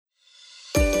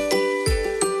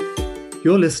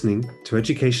You're listening to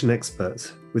Education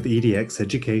Experts with EDX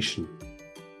Education.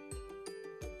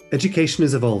 Education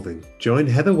is evolving. Join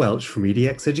Heather Welch from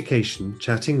EDX Education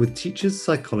chatting with teachers,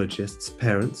 psychologists,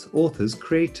 parents, authors,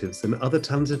 creatives, and other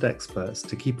talented experts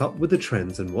to keep up with the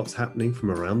trends and what's happening from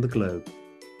around the globe.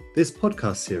 This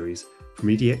podcast series from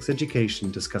EDX Education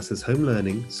discusses home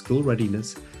learning, school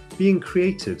readiness, being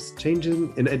creatives,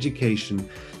 changing in education,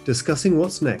 discussing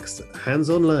what's next,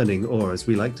 hands-on learning, or as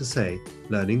we like to say,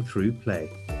 learning through play.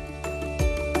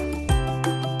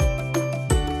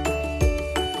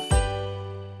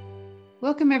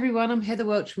 Welcome everyone, I'm Heather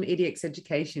Welch from EDX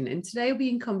Education, and today we'll be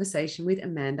in conversation with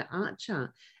Amanda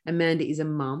Archer. Amanda is a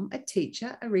mum, a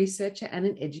teacher, a researcher, and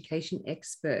an education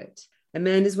expert.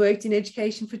 Amanda's worked in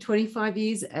education for 25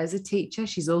 years as a teacher.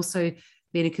 She's also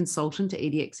been a consultant to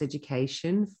EDX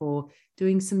Education for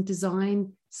doing some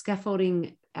design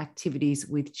scaffolding activities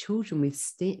with children with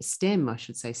STEM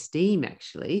activities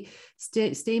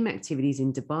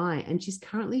in Dubai, and she's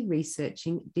currently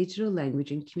researching digital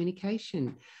language and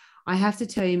communication. I have to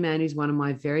tell you, Amanda is one of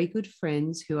my very good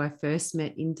friends who I first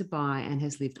met in Dubai and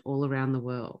has lived all around the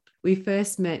world. We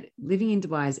first met living in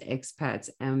Dubai as expats,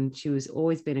 and she has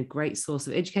always been a great source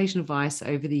of education advice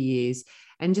over the years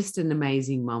and just an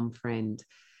amazing mum friend.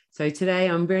 So today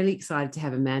I'm really excited to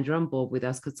have Amanda on board with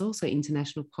us because it's also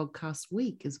International Podcast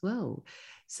Week as well.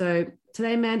 So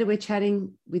today, Amanda, we're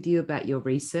chatting with you about your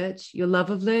research, your love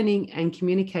of learning and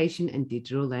communication and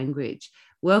digital language.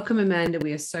 Welcome, Amanda.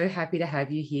 We are so happy to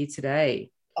have you here today.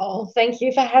 Oh, thank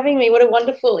you for having me. What a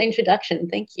wonderful introduction.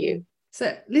 Thank you.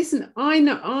 So listen, I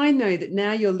know that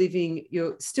now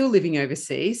you're still living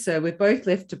overseas. So we've both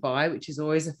left Dubai, which is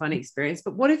always a fun experience.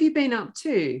 But what have you been up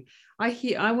to?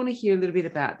 I want to hear a little bit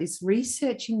about this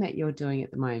researching that you're doing at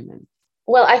the moment.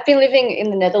 Well, I've been living in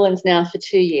the Netherlands now for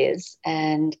 2 years,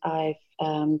 and I've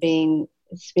been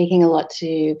speaking a lot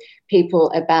to people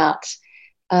about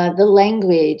the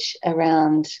language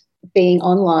around being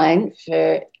online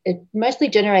for mostly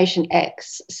Generation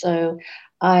X. So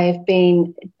I've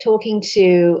been talking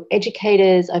to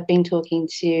educators, I've been talking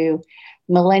to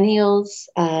millennials,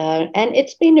 and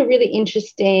it's been a really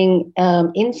interesting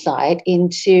insight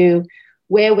into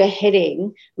where we're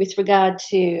heading with regard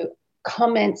to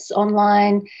comments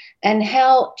online and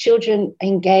how children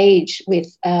engage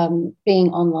with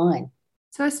being online.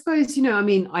 So I suppose,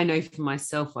 I know for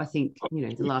myself, I think,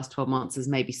 the last 12 months has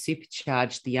maybe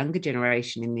supercharged the younger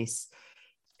generation in this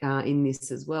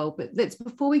as well. But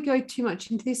before we go too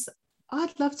much into this,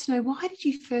 I'd love to know, why did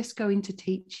you first go into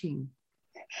teaching?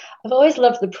 I've always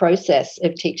loved the process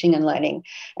of teaching and learning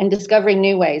and discovering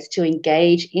new ways to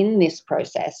engage in this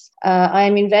process. I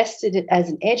am invested as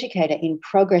an educator in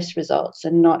progress results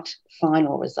and not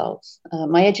final results.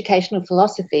 My educational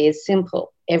philosophy is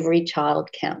simple: every child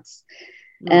counts.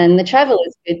 And the travel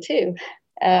is good too.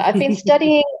 I've been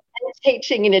studying and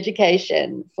teaching in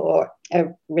education for a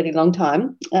really long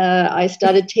time. I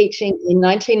started teaching in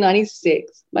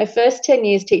 1996. My first 10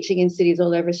 years teaching in cities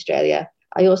all over Australia.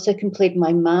 I also completed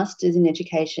my master's in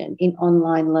education in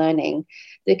online learning.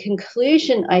 The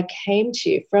conclusion I came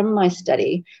to from my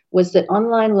study was that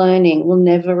online learning will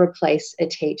never replace a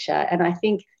teacher. And I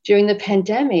think during the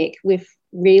pandemic, we've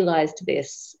realized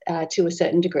this to a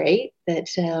certain degree, that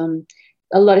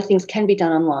a lot of things can be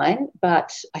done online,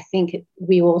 but I think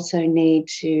we also need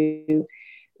to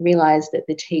realize that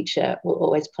the teacher will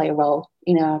always play a role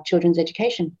in our children's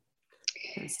education.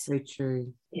 That's so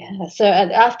true. Yeah. So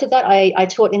after that, I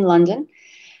taught in London.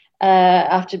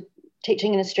 After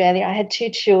teaching in Australia, I had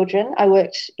 2 children. I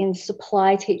worked in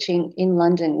supply teaching in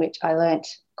London, which I learnt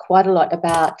quite a lot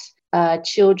about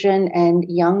children and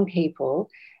young people,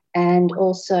 and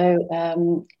also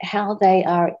how they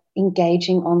are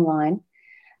engaging online.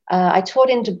 I taught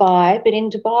in Dubai, but in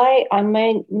Dubai, I'm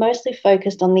mostly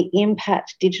focused on the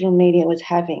impact digital media was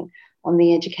having on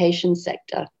the education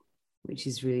sector. Which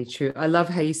is really true. I love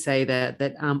how you say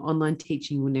that online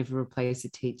teaching will never replace a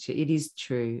teacher. It is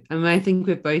true. I mean, I think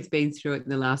we've both been through it in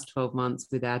the last 12 months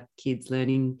with our kids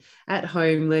learning at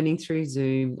home, learning through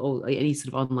Zoom or any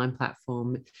sort of online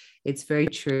platform. It's very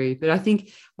true. But I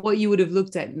think what you would have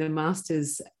looked at in the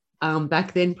masters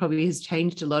back then probably has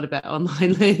changed a lot about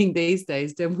online learning these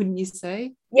days, wouldn't you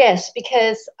say? Yes,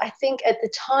 because I think at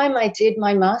the time I did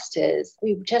my masters,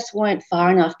 we just weren't far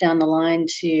enough down the line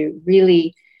to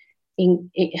really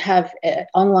have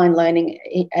online learning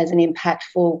as an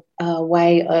impactful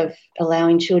way of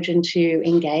allowing children to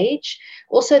engage.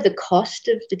 Also, the cost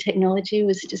of the technology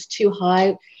was just too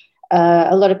high.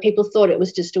 A lot of people thought it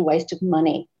was just a waste of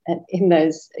money in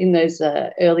those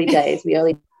early days, the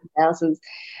early 2000s.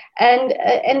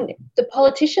 And the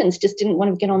politicians just didn't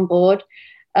want to get on board.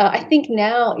 I think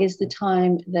now is the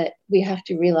time that we have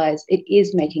to realize it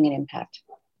is making an impact.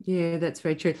 Yeah, that's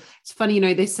very true. It's funny, you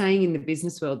know, they're saying in the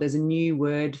business world, there's a new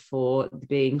word for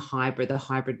being hybrid, the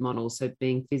hybrid model. So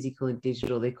being physical and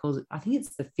digital, they call it, I think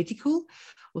it's the physical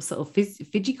or sort of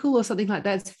physical or something like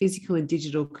that. It's physical and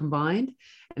digital combined.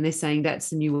 And they're saying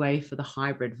that's the new way for the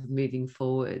hybrid moving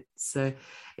forward. So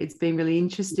it's been really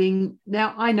interesting.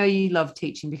 Now, I know you love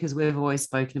teaching because we've always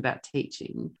spoken about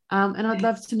teaching. And I'd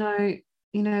love to know,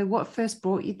 you know, what first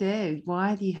brought you there?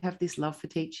 Why do you have this love for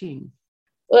teaching?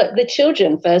 Well, the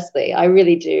children, firstly, I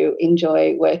really do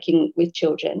enjoy working with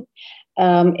children.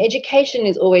 Education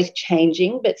is always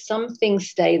changing, but some things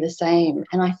stay the same.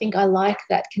 And I think I like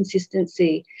that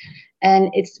consistency.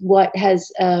 And it's what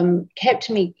has kept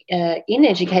me in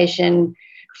education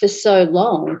for so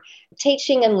long.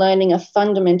 Teaching and learning are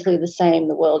fundamentally the same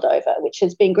the world over, which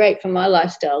has been great for my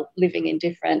lifestyle living in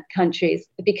different countries,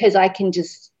 because I can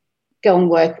just go and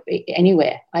work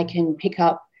anywhere. I can pick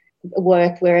up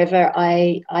work wherever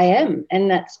I am, and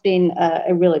that's been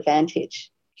a real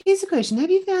advantage. Here's a question.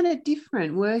 Have you found it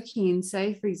different working in,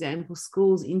 say, for example,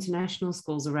 schools, international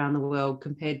schools around the world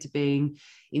compared to being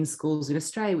in schools in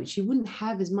Australia, which you wouldn't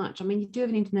have as much? I mean, you do have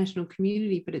an international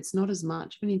community, but it's not as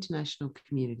much of an international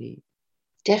community.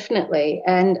 Definitely.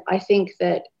 And I think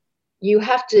that you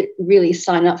have to really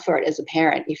sign up for it as a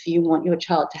parent if you want your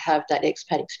child to have that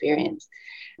expat experience.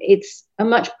 It's a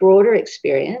much broader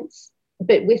experience,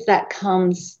 but with that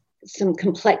comes some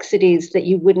complexities that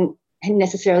you wouldn't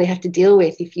necessarily have to deal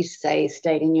with if you, say,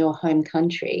 stayed in your home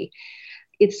country.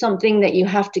 It's something that you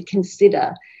have to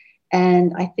consider.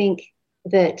 And I think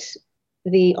that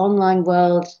the online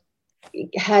world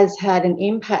has had an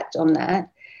impact on that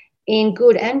in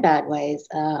good and bad ways.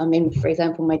 I mean, for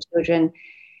example, my children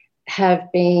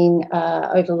have been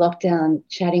over lockdown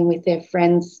chatting with their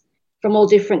friends from all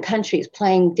different countries,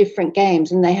 playing different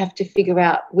games, and they have to figure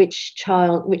out which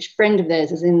friend of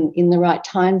theirs is in the right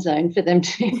time zone for them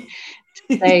to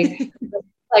say,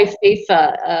 play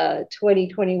FIFA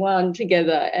 2021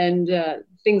 together and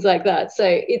things like that. So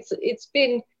it's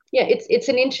been, yeah, it's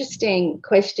an interesting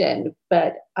question,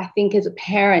 but I think as a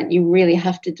parent, you really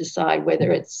have to decide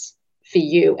whether it's for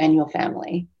you and your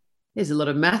family. There's a lot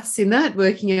of maths in that,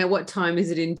 working out what time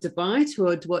is it in Dubai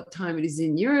to what time it is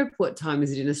in Europe, what time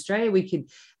is it in Australia.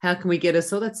 How can we get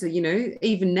us all? That's, you know,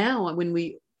 even now when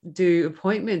we do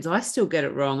appointments, I still get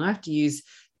it wrong. I have to use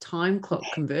time clock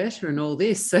converter and all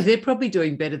this. So they're probably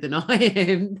doing better than I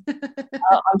am.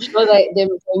 I'm sure they're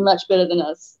doing much better than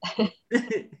us.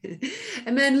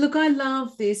 And then, look, I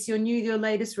love this, your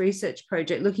latest research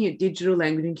project looking at digital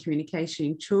language and communication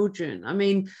in children. I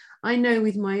mean, I know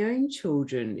with my own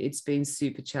children, it's been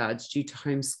supercharged due to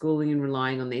homeschooling and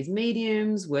relying on these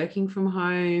mediums, working from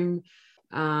home.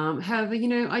 However, you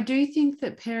know, I do think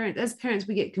that as parents,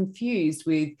 we get confused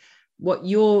with what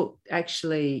you're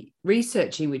actually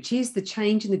researching, which is the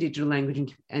change in the digital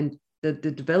language and the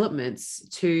developments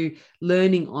to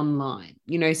learning online.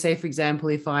 You know, say, for example,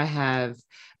 if I have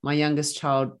my youngest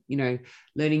child, you know,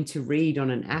 learning to read on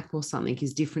an app or something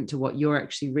is different to what you're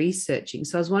actually researching.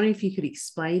 So I was wondering if you could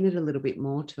explain it a little bit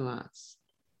more to us.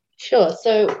 Sure.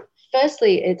 So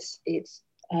firstly,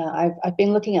 I've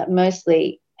been looking at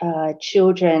mostly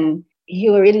children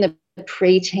who are in the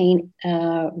pre-teen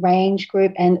range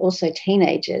group and also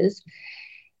teenagers.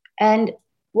 And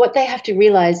what they have to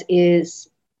realize is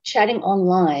chatting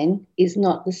online is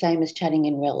not the same as chatting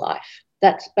in real life.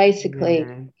 That's basically,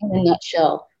 in a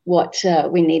nutshell, what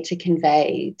we need to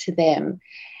convey to them.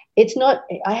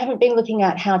 I haven't been looking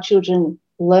at how children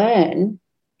learn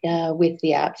with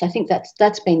the apps. I think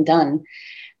that's been done.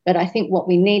 But I think what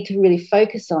we need to really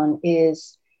focus on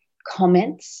is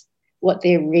comments, what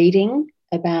they're reading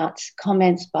about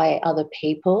comments by other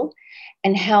people,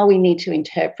 and how we need to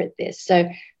interpret this. So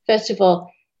first of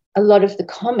all, a lot of the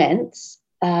comments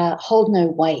hold no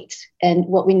weight. And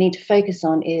what we need to focus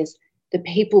on is the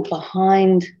people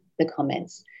behind the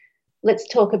comments. Let's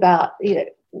talk about, you know,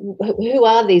 who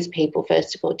are these people,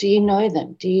 first of all? Do you know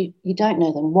them? You don't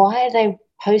know them? Why are they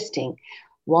posting?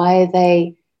 Why are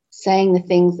they saying the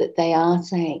things that they are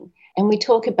saying? And we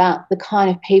talk about the kind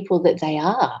of people that they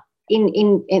are.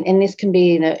 And this can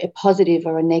be in a positive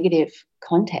or a negative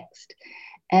context.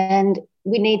 And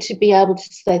we need to be able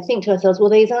to think to ourselves, well,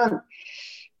 they're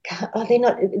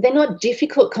not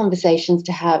difficult conversations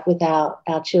to have with our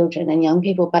children and young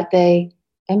people, but they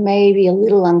are maybe a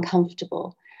little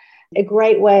uncomfortable. A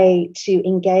great way to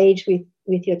engage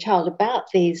with your child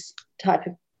about these type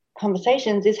of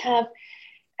conversations is have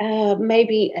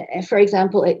maybe, for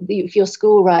example, if your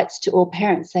school writes to all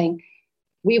parents saying,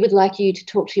 we would like you to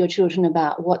talk to your children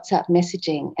about WhatsApp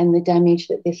messaging and the damage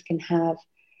that this can have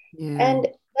And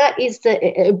that is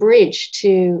a bridge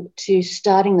to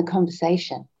starting the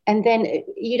conversation. And then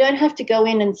you don't have to go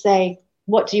in and say,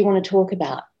 what do you want to talk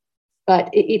about? But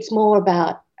it's more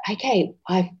about, okay,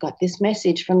 I've got this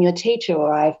message from your teacher,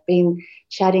 or I've been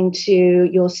chatting to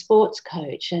your sports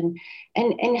coach, and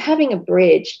having a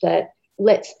bridge that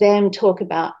lets them talk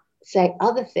about, say,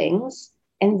 other things,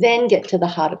 and then get to the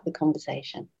heart of the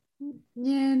conversation.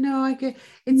 Yeah, no, I get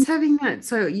it's having that.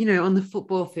 So, on the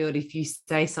football field, if you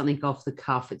say something off the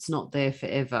cuff, it's not there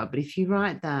forever. But if you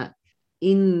write that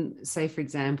in, say, for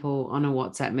example, on a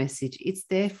WhatsApp message, it's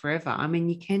there forever. I mean,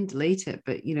 you can delete it,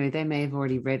 but, they may have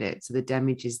already read it. So the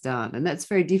damage is done. And that's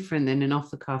very different than an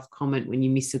off the cuff comment when you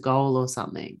miss a goal or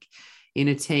something in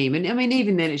a team. And I mean,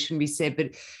 even then it shouldn't be said,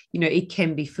 but, it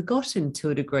can be forgotten to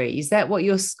a degree. Is that what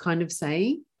you're kind of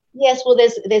saying? Yes, well,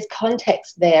 there's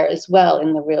context there as well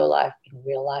in the real life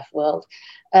world,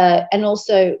 and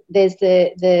also there's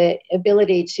the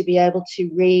ability to be able to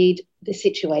read the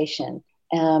situation,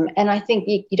 and I think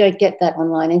you don't get that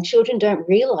online, and children don't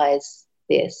realise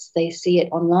this. They see it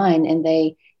online and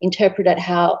they interpret it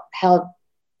how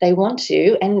they want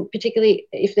to, and particularly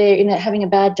if they're having a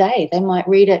bad day, they might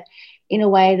read it in a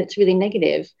way that's really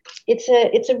negative. It's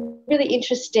a really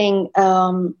interesting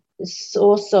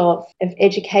source of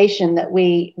education that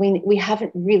we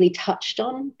haven't really touched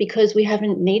on, because we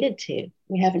haven't needed to.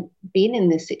 We haven't been in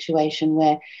this situation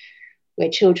where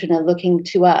children are looking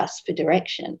to us for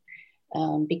direction,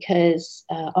 because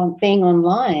being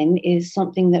online is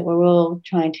something that we're all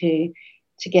trying to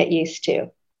get used to.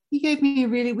 You gave me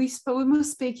we were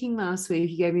speaking last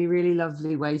week, you gave me a really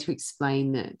lovely way to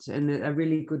explain that, and a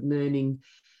really good learning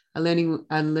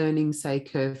say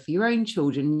curve for your own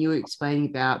children. You were explaining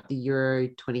about the Euro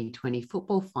 2020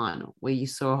 football final, where you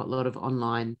saw a lot of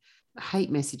online hate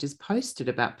messages posted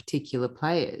about particular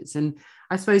players. And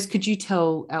I suppose, could you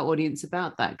tell our audience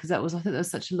about that? Because I think that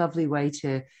was such a lovely way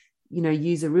to,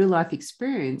 use a real life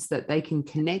experience that they can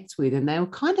connect with, and they were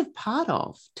kind of part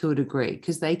of to a degree,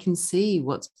 because they can see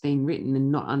what's been written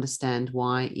and not understand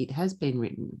why it has been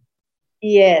written.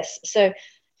 Yes. So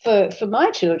for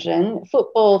my children,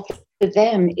 football for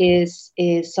them is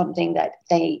something that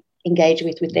they engage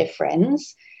with their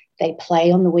friends. They play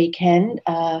on the weekend.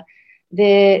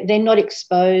 They're not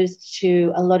exposed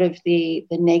to a lot of the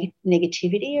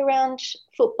negativity around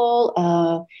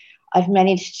football. I've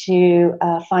managed to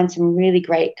find some really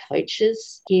great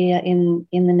coaches here in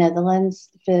the Netherlands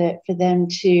for them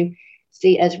to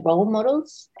see as role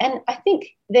models. And I think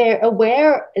they're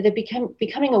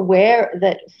becoming aware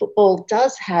that football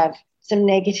does have some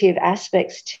negative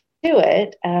aspects to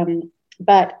it.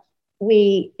 But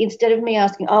instead of me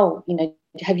asking,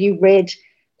 have you read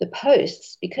the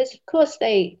posts? Because of course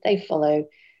they follow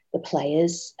the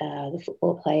players, the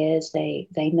football players. They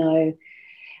know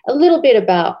a little bit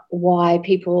about why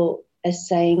people are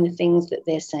saying the things that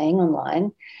they're saying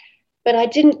online. But I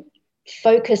didn't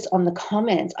focus on the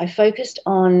comments. I focused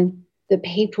on the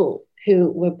people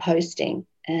who were posting,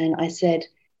 and I said,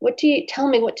 what do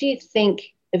you think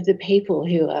of the people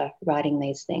who are writing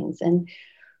these things? And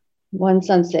one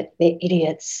son said, they're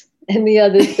idiots, and the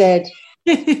other said,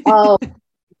 oh,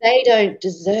 they don't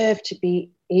deserve to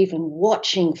be even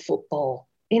watching football,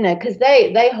 because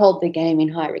they hold the game in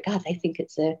high regard. They think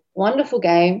it's a wonderful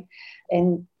game,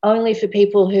 and only for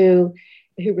people who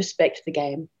respect the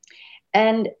game.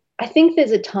 And I think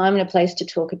there's a time and a place to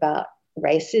talk about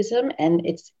racism, and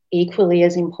it's equally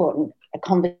as important a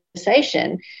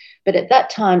conversation. But at that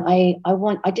time, I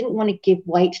didn't want to give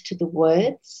weight to the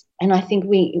words, and I think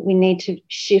we need to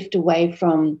shift away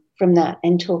from that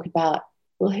and talk about,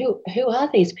 well, who are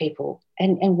these people,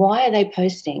 and why are they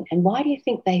posting, and why do you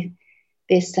think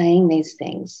they're saying these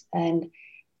things?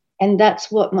 And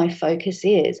that's what my focus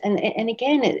is. And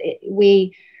again,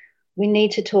 we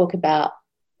need to talk about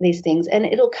these things, and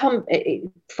it'll come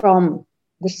from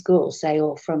the school, say,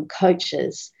 or from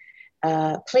coaches.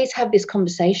 Please have this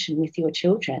conversation with your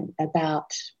children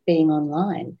about being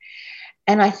online.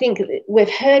 And I think we've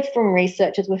heard from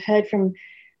researchers, we've heard from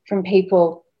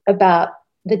people about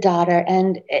the data,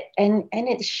 and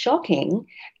it's shocking.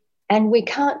 And we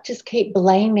can't just keep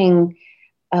blaming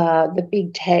the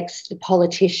big techs, the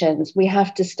politicians. We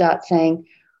have to start saying,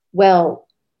 well,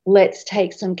 let's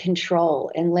take some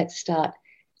control and let's start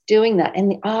doing that.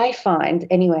 And I find,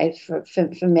 anyway, for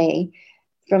me,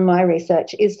 from my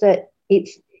research, is that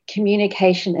it's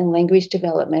communication and language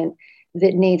development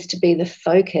that needs to be the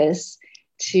focus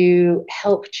to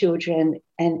help children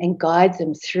and guide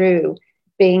them through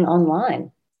being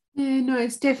online. Yeah, no,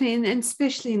 it's definitely, and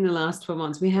especially in the last 12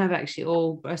 months, we have actually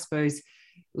all, I suppose,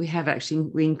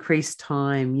 we increase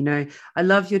time. You know, I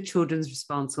love your children's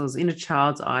responses. In a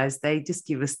child's eyes, they just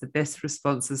give us the best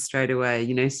responses straight away.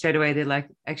 You know, straight away they're like,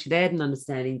 actually, they had an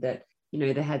understanding that, you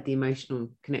know, they had the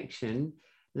emotional connection,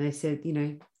 and they said, you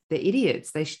know, they're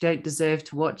idiots. They don't deserve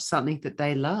to watch something that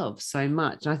they love so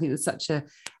much. And I think it's such a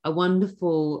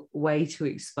wonderful way to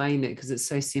explain it, because it's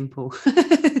so simple.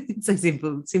 It's so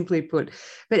simple, simply put.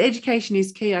 But education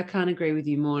is key. I can't agree with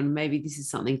you more. And maybe this is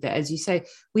something that, as you say,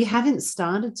 we haven't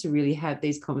started to really have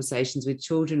these conversations with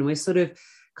children. We're sort of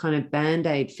kind of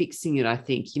band-aid fixing it, I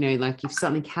think. You know, like if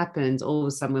something happens, all of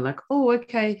a sudden we're like, oh,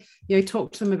 okay, you know,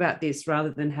 talk to them about this, rather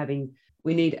than having,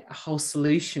 we need a whole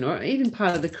solution or even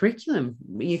part of the curriculum,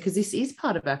 because this is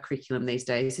part of our curriculum these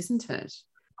days, isn't it?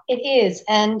 It is.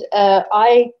 And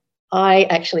I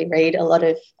actually read a lot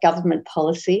of government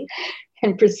policy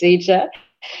and procedure,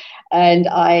 and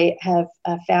I have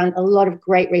found a lot of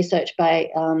great research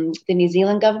by the New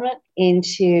Zealand government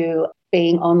into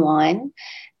being online,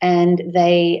 and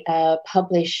they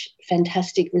publish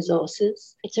fantastic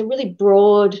resources. It's a really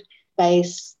broad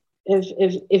base of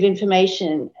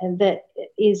information that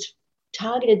is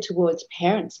targeted towards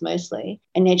parents mostly,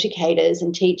 and educators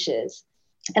and teachers.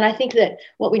 And I think that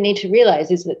what we need to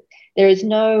realise is that there is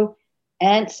no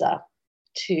answer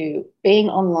to being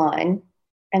online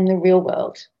and the real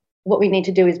world. What we need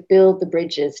to do is build the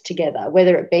bridges together,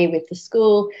 whether it be with the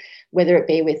school, whether it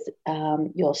be with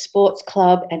your sports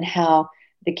club, and how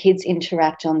the kids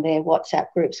interact on their WhatsApp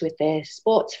groups with their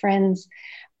sports friends,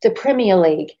 the Premier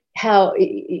League, how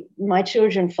my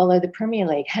children follow the Premier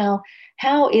League.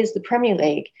 How is the Premier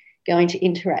League going to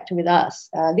interact with us?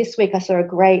 This week I saw a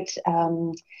great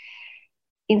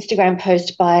Instagram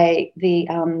post by the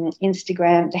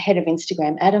head of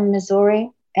Instagram, Adam Missouri,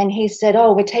 and he said,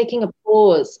 oh, we're taking a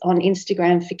pause on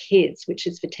Instagram for kids, which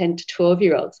is for 10 to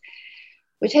 12-year-olds.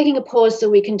 We're taking a pause so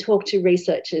we can talk to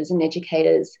researchers and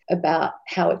educators about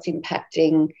how it's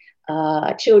impacting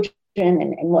children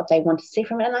and what they want to see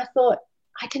from it. And I thought,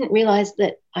 I didn't realise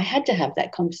that I had to have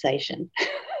that conversation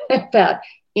about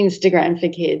Instagram for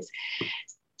kids.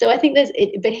 So I think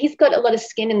but he's got a lot of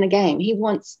skin in the game. He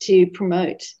wants to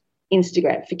promote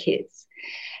Instagram for kids.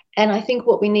 And I think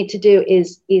what we need to do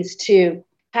is to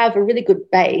have a really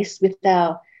good base with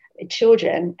our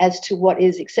children as to what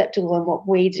is acceptable and what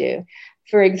we do.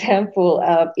 For example,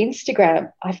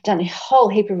 Instagram, I've done a whole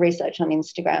heap of research on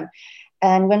Instagram.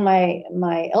 And when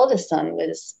my eldest son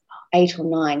was 8 or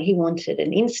 9, he wanted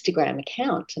an Instagram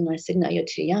account. And I said, no, you're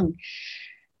too young.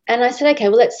 And I said, okay,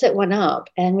 well, let's set one up.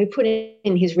 And we put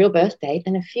in his real birth date.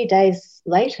 And a few days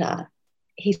later,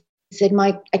 he said,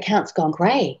 my account's gone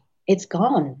grey. It's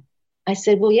gone. I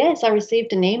said, well, yes, I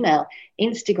received an email.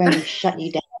 Instagram shut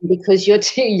you down because you're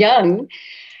too young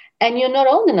and you're not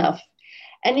old enough.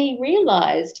 And he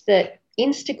realised that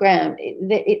Instagram,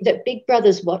 that Big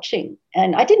Brother's watching.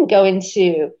 And I didn't go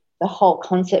into the whole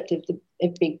concept of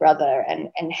Big Brother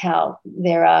and how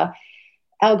there are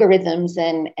algorithms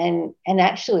and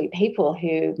actually people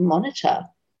who monitor.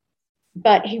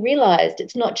 But he realised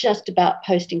it's not just about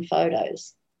posting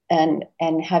photos and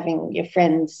having your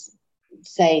friends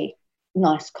say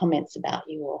nice comments about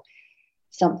you or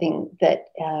something that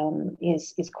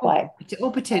is quite...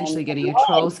 Or potentially getting a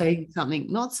troll saying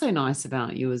something not so nice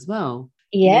about you as well.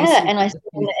 Yeah, you know,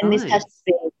 and this has to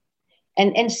be...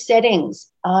 And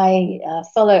settings. I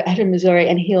follow Adam Missouri,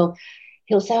 and he'll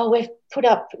say, oh,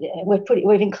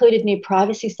 we've included new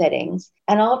privacy settings,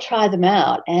 and I'll try them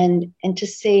out and to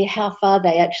see how far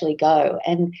they actually go.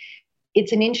 And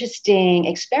it's an interesting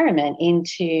experiment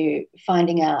into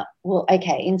finding out, well,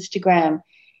 okay, Instagram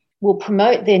will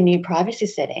promote their new privacy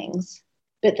settings,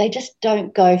 but they just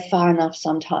don't go far enough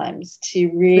sometimes to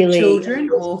really... For children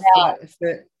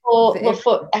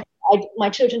my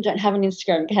children don't have an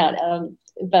Instagram account,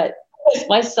 but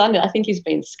my son, I think he's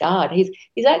been scarred.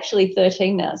 He's actually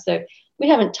 13 now, so we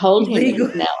haven't told him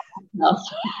now enough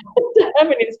to have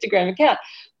an Instagram account.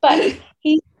 But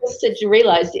he said to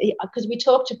realise, because we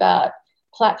talked about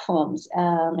platforms,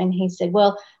 and he said,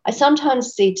 well, I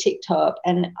sometimes see TikTok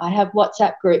and I have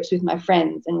WhatsApp groups with my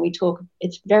friends and we talk,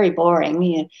 it's very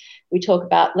boring. We talk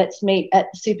about, let's meet at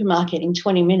the supermarket in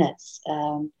 20 minutes,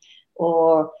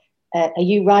 or are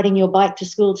you riding your bike to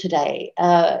school today?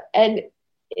 So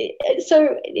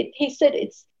he said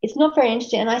it's not very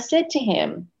interesting. And I said to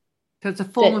him, so it's a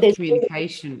form of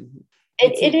communication.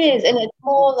 It is, and it's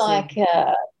more like,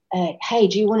 hey,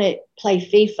 do you want to play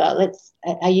FIFA?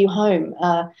 Are you home?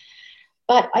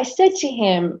 But I said to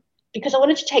him, because I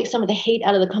wanted to take some of the heat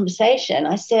out of the conversation,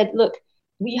 I said, look,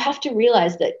 you have to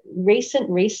realise that recent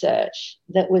research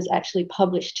that was actually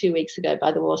published 2 weeks ago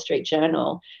by the Wall Street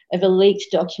Journal of a leaked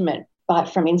document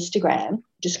from Instagram,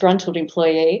 disgruntled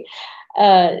employee,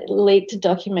 leaked a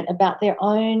document about their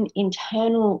own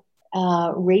internal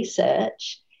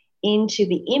research into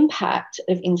the impact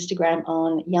of Instagram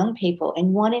on young people.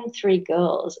 And 1 in 3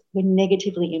 girls were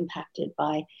negatively impacted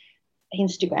by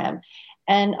Instagram.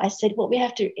 And I said, well, we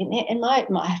have to, and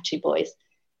I have 2 boys.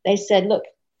 They said, look,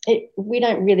 we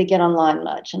don't really get online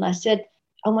much. And I said,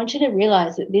 I want you to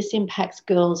realize that this impacts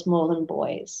girls more than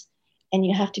boys. And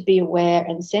you have to be aware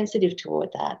and sensitive toward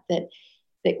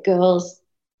that girls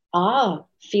are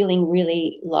feeling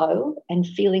really low and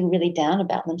feeling really down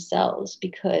about themselves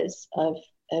because of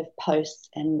posts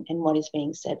and what is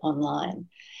being said online.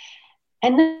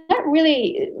 And that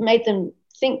really made them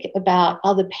think about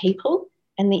other people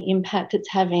and the impact it's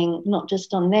having not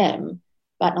just on them,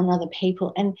 but on other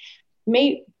people. And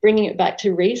me bringing it back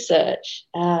to research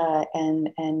and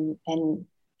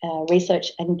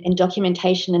research and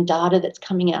documentation and data that's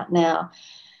coming out now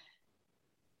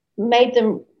made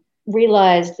them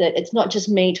realize that it's not just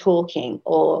me talking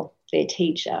or their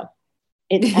teacher.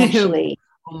 It's actually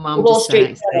Wall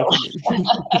Street Journal.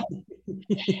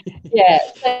 Yeah,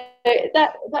 so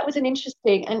that was an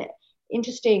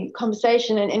interesting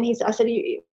conversation. And I said,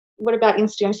 what about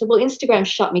Instagram? I said, well, Instagram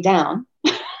shut me down.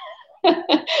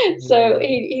 So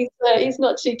he's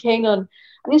not too keen on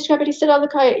Instagram, but he said, oh,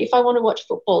 look, if I want to watch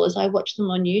footballers, I watch them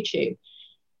on YouTube.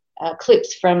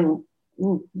 Clips from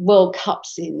World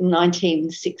Cups in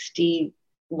 1960,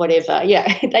 whatever. Yeah,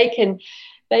 they can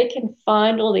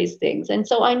find all these things. And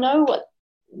so I know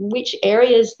which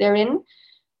areas they're in,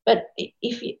 but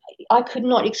I could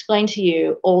not explain to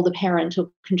you all the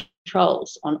parental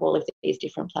controls on all of these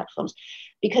different platforms,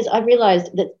 because I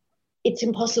realized that it's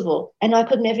impossible and I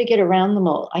could never get around them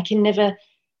all. I can never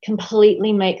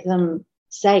completely make them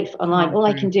safe online. All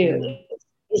I can do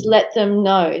is let them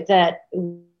know that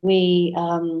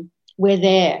we're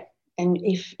there. And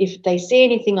if they see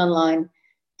anything online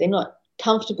they're not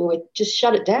comfortable with, just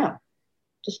shut it down.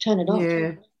 Just turn it off.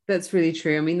 Yeah, that's really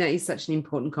true. I mean, that is such an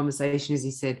important conversation. As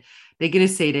you said, they're going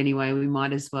to see it anyway. We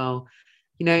might as well,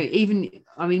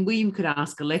 William could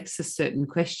ask Alexa certain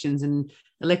questions and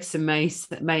Alexa may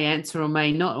answer or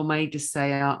may not, or may just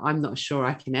say, I'm not sure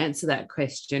I can answer that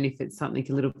question if it's something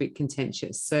a little bit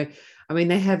contentious. So, I mean,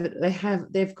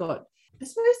 they've got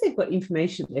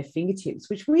information at their fingertips,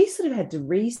 which we sort of had to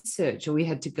research, or we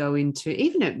had to go into,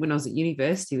 even when I was at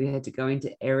university, we had to go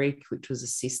into ERIC, which was a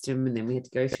system, and then we had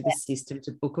to go through the system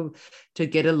to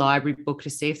get a library book,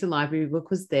 to see if the library book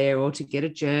was there, or to get a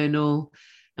journal,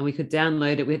 and we could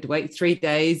download it. We had to wait 3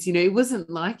 days. It wasn't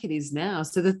like it is now.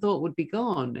 So the thought would be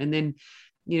gone. And then,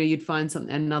 you'd find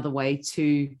another way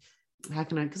to,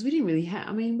 because we didn't really have,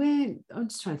 I'm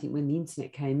just trying to think when the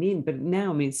internet came in, but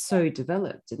now, it's so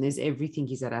developed and everything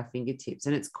is at our fingertips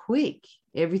and it's quick.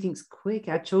 Everything's quick.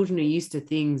 Our children are used to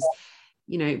things,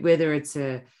 whether it's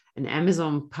an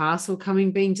Amazon parcel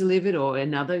being delivered or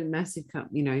another massive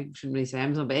company, shouldn't really say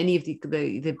Amazon, but any of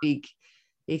the big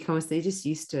e-commerce, they're just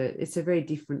used to it. It's a very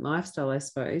different lifestyle, I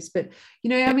suppose. But,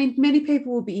 many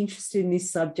people will be interested in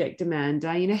this subject,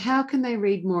 Amanda. How can they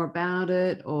read more about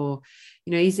it? Or,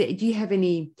 do you have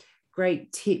any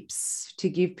great tips to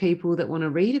give people that want to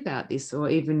read about this, or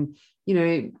even,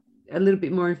 a little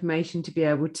bit more information to be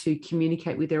able to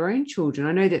communicate with their own children?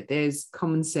 I know that there's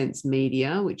Common Sense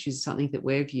Media, which is something that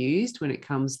we've used when it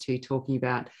comes to talking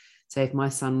about, say, if my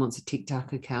son wants a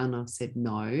TikTok account, I've said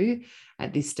no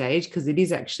at this stage, because it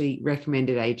is actually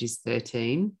recommended ages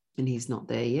 13 and he's not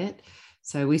there yet.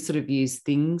 So we sort of use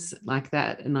things like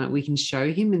that, and we can show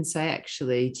him and say,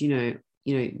 actually,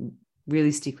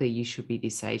 realistically, you should be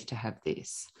this age to have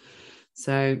this.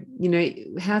 So,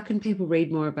 how can people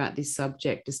read more about this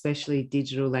subject, especially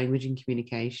digital language and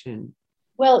communication?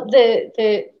 Well, go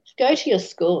to your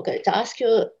school, to ask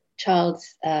your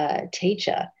child's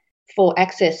teacher for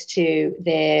access to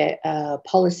their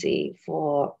policy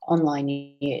for online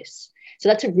use. So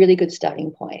that's a really good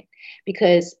starting point,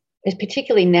 because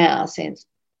particularly now, since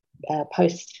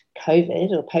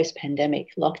post-COVID or post-pandemic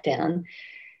lockdown,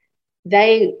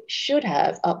 they should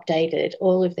have updated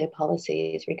all of their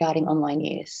policies regarding online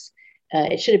use.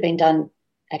 It should have been done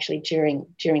actually during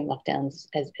lockdowns.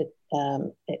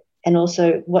 And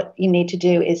also what you need to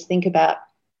do is think about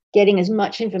getting as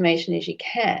much information as you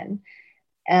can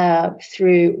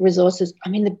through resources.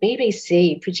 The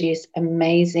BBC produce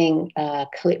amazing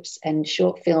clips and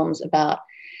short films about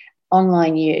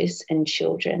online use and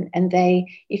children. And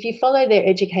if you follow their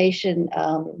education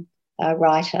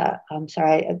writer, I'm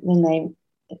sorry, the name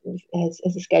has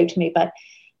escaped me, but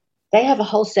they have a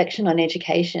whole section on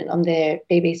education on their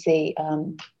BBC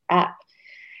app.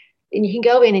 And you can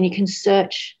go in and you can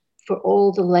search for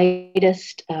all the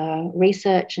latest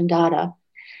research and data.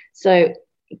 So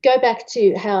go back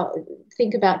to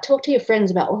talk to your friends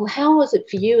about, well, how was it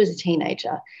for you as a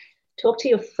teenager? Talk to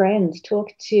your friends,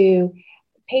 talk to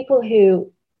people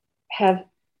who are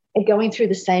going through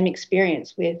the same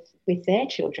experience with their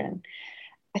children.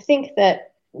 I think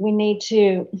that we need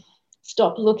to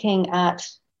stop looking at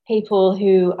people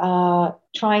who are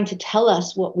trying to tell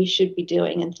us what we should be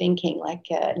doing and thinking, like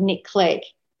Nick Clegg.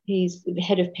 He's the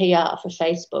head of PR for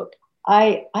Facebook.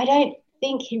 I don't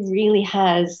think he really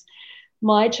has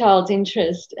my child's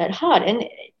interest at heart. And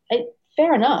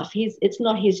fair enough, it's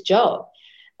not his job.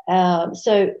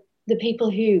 So the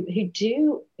people who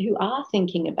are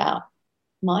thinking about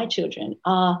my children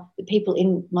are the people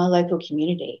in my local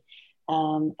community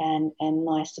and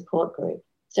my support group.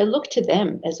 So look to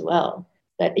them as well.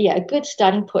 But yeah, a good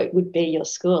starting point would be your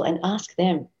school, and ask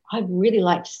them, I'd really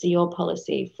like to see your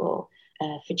policy for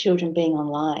children being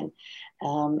online,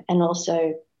 and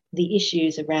also the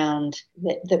issues around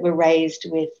that were raised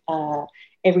with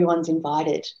everyone's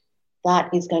invited.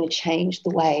 That is going to change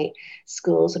the way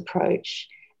schools approach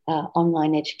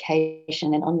online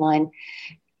education and online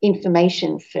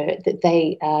information that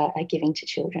they are giving to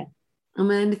children.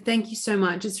 Amanda, thank you so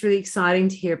much. It's really exciting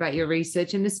to hear about your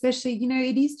research, and especially,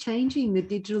 it is changing. The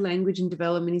digital language and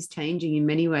development is changing in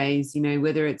many ways,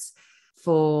 whether it's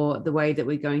for the way that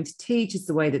we're going to teach, it's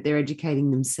the way that they're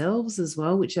educating themselves as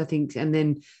well, which I think, and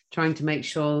then trying to make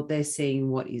sure they're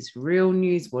seeing what is real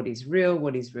news, what is real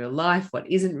life, what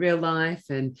isn't real life.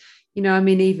 And,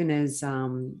 even as,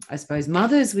 I suppose,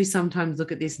 mothers, we sometimes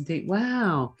look at this and think,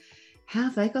 wow, how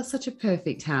have they got such a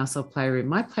perfect house or playroom?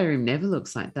 My playroom never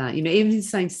looks like that. Even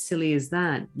something silly as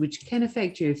that, which can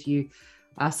affect you if you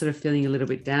are sort of feeling a little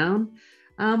bit down.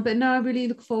 But no, I really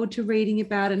look forward to reading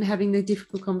about it and having the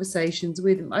difficult conversations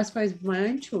with, I suppose, my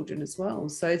own children as well.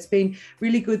 So it's been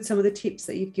really good, some of the tips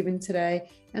that you've given today.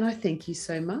 And I thank you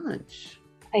so much.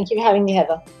 Thank you for having me,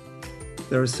 Heather.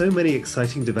 There are so many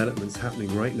exciting developments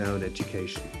happening right now in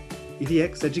education.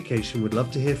 EDX Education would love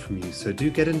to hear from you, so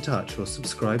do get in touch or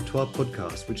subscribe to our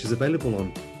podcast, which is available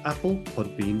on Apple,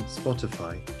 Podbean,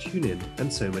 Spotify, TuneIn,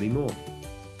 and so many more.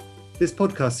 This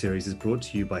podcast series is brought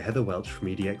to you by Heather Welch from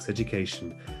EDX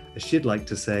Education, as she'd like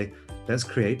to say, let's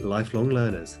create lifelong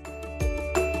learners.